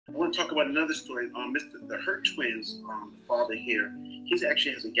I want to talk about another story. The Hurt twins, the father here, he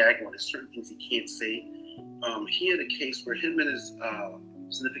actually has a gag on. There's certain things he can't say. He had a case where him and his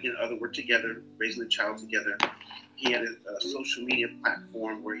significant other were together, raising a child together. He had a social media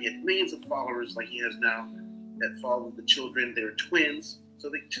platform where he had millions of followers, like he has now, that followed the children. They were twins, so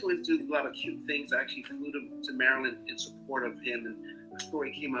the twins do a lot of cute things. I actually flew to Maryland in support of him, and a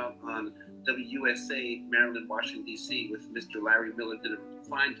story came out on WUSA, Maryland, Washington, D.C., with Mr. Larry Miller. Did a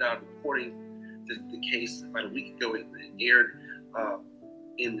fine job reporting the case about a week ago. It aired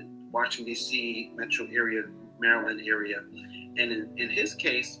in Washington, D.C., metro area, Maryland area. And in his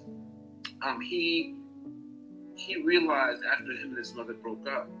case, he realized after him and his mother broke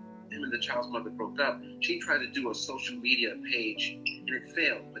up, him and the child's mother broke up, she tried to do a social media page, and it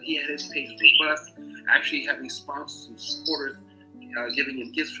failed. But he had his page robust, actually having sponsors and supporters, giving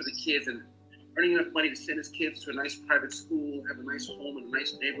him gifts for the kids, and earning enough money to send his kids to a nice private school, have a nice home in a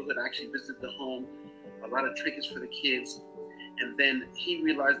nice neighborhood. I actually visited the home, a lot of trinkets for the kids. And then he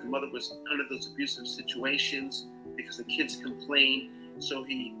realized the mother was under those abusive situations because the kids complained. So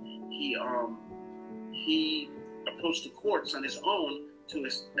he approached the courts on his own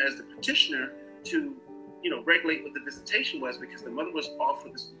as the petitioner to, regulate what the visitation was, because the mother was off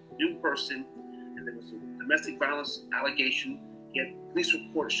with this new person, and there was a domestic violence allegation. He had police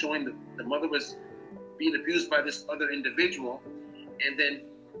reports showing that the mother was being abused by this other individual, and then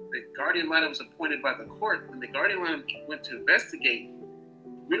the guardian ad litem was appointed by the court. When the guardian ad litem went to investigate,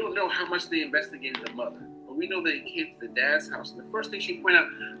 we don't know how much they investigated the mother, but we know they came to the dad's house. And the first thing she pointed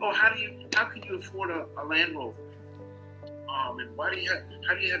out, how can you afford a Land Rover? And how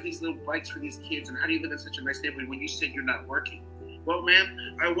do you have these little bikes for these kids? And how do you live in such a nice neighborhood when you said you're not working? Well,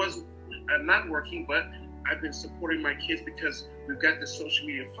 ma'am, I'm not working, but I've been supporting my kids because we've got this social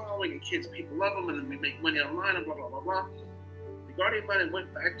media following, and people love them, and then we make money online, and blah, blah, blah, blah. The guardian ad litem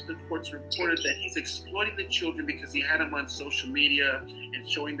went back to the courts and reported that he's exploiting the children because he had them on social media and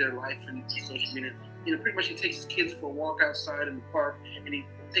showing their life in social media. Pretty much he takes his kids for a walk outside in the park, and he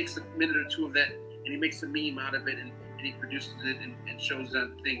takes a minute or two of that, and he makes a meme out of it, and he produces it and shows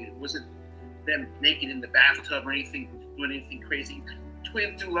that thing. It wasn't them naked in the bathtub or anything, doing anything crazy.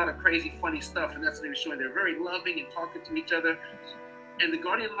 Twins do a lot of crazy, funny stuff, and that's what they were showing. They're very loving and talking to each other. And the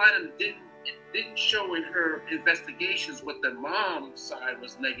guardian ad litem didn't show in her investigations what the mom's side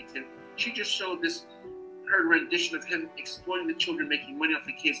was negative. She just showed her rendition of him exploiting the children, making money off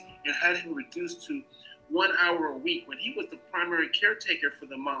the kids, and had him reduced to 1 hour a week when he was the primary caretaker for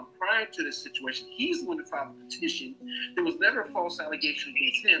the mom prior to this situation. He's the one that filed the petition. There was never a false allegation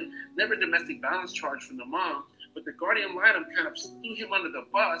against him, never a domestic violence charge from the mom, but the guardian ad litem kind of threw him under the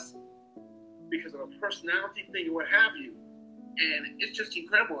bus because of a personality thing or what have you. And it's just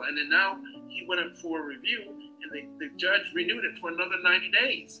incredible. And then now he went up for a review, and the judge renewed it for another 90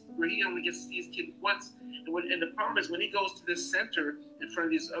 days, where he only gets to see his kid once. And the problem is, when he goes to this center in front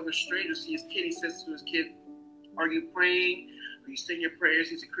of these other strangers, see his kid, he says to his kid, "Are you praying? Are you saying your prayers?"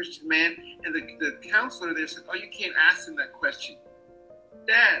 He's a Christian man. And the counselor there said, "Oh, you can't ask him that question.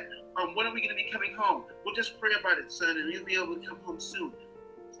 Dad, when are we going to be coming home? We'll just pray about it, son, and you'll be able to come home soon.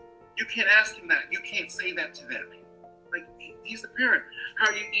 You can't ask him that. You can't say that to them." Like, he's the parent.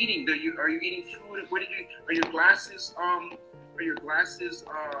 How are you eating? Are you eating food? Are your glasses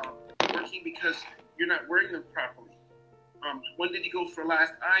working because you're not wearing them properly? When did you go for a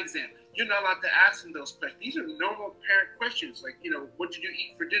last eye exam? You're not allowed to ask him those questions. These are normal parent questions. Like, what did you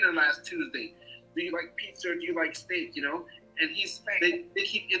eat for dinner last Tuesday? Do you like pizza or do you like steak? And they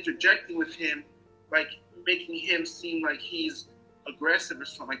keep interjecting with him, like making him seem like he's aggressive or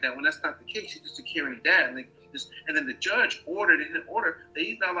something like that, when that's not the case. He's just a caring dad. And then the judge ordered in an order that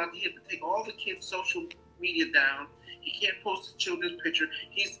he's not allowed. He had to take all the kids' social media down. He can't post his children's picture.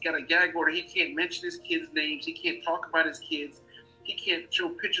 He's got a gag order. He can't mention his kids' names. He can't talk about his kids. He can't show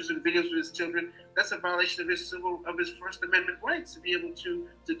pictures and videos of his children. That's a violation of his First Amendment rights to be able to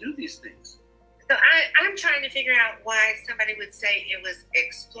do these things. So I'm trying to figure out why somebody would say it was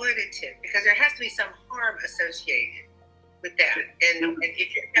exploitative, because there has to be some harm associated with that. And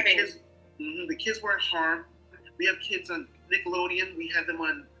if you're having the kids weren't harmed. We have kids on Nickelodeon. We have them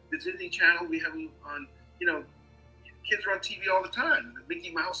on the Disney Channel. We have them on, kids are on TV all the time. The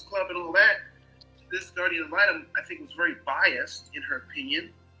Mickey Mouse Club and all that. This guardian ad litem, I think, was very biased in her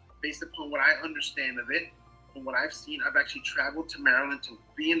opinion, based upon what I understand of it. From what I've seen, I've actually traveled to Maryland to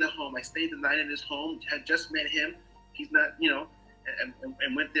be in the home. I stayed the night in his home, had just met him. He's not,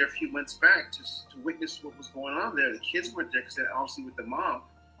 and went there a few months back to witness what was going on there. The kids weren't there because they're obviously with the mom.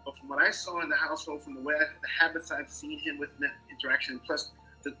 But from what I saw in the household, from the habits I've seen him with in that interaction, plus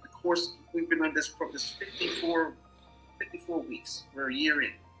the course we've been on this 54 weeks, we're a year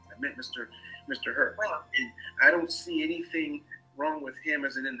in. I meant Mr. Hurt. Wow. And I don't see anything wrong with him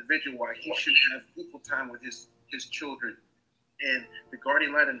as an individual. Why he should have equal time with his children. And the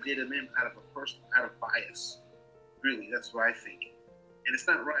guardian ad litem did him in out of bias. Really, that's what I think. And it's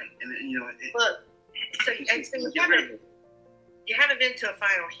not right. And you know, look. So you haven't been to a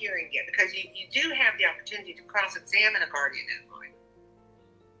final hearing yet, because you do have the opportunity to cross-examine a guardian ad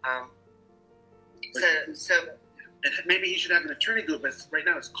litem. So and maybe he should have an attorney do it, but right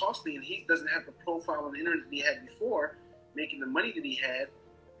now it's costly, and he doesn't have the profile on the internet that he had before, making the money that he had,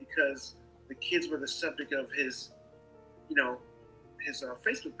 because the kids were the subject of his, his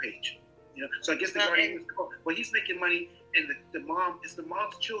Facebook page. So I guess the guardian, well, he's making money, and the mom, it's the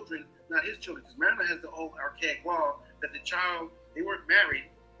mom's children, not his children, because Maryland has the old archaic law that the child, they weren't married.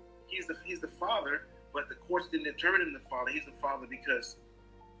 He's the father, but the courts didn't determine him the father. He's the father because,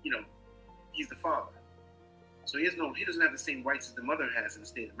 he's the father. So he doesn't have the same rights as the mother has in the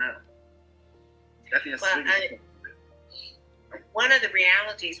state of Maryland. I think that's one of the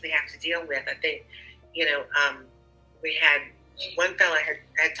realities we have to deal with. I think, we had one fellow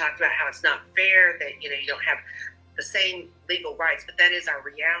had talked about how it's not fair that you don't have the same legal rights, but that is our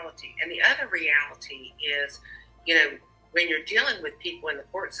reality. And the other reality is, when you're dealing with people in the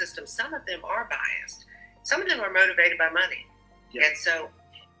court system, some of them are biased. Some of them are motivated by money. Yeah. And so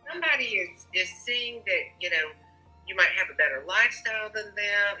somebody is seeing that, you might have a better lifestyle than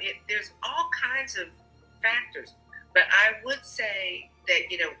them. There's all kinds of factors. But I would say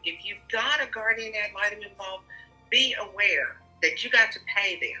that, if you've got a guardian ad litem involved, be aware that you got to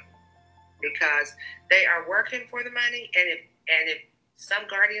pay them, because they are working for the money. And if some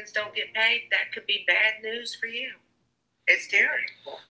guardians don't get paid, that could be bad news for you. It's terrible.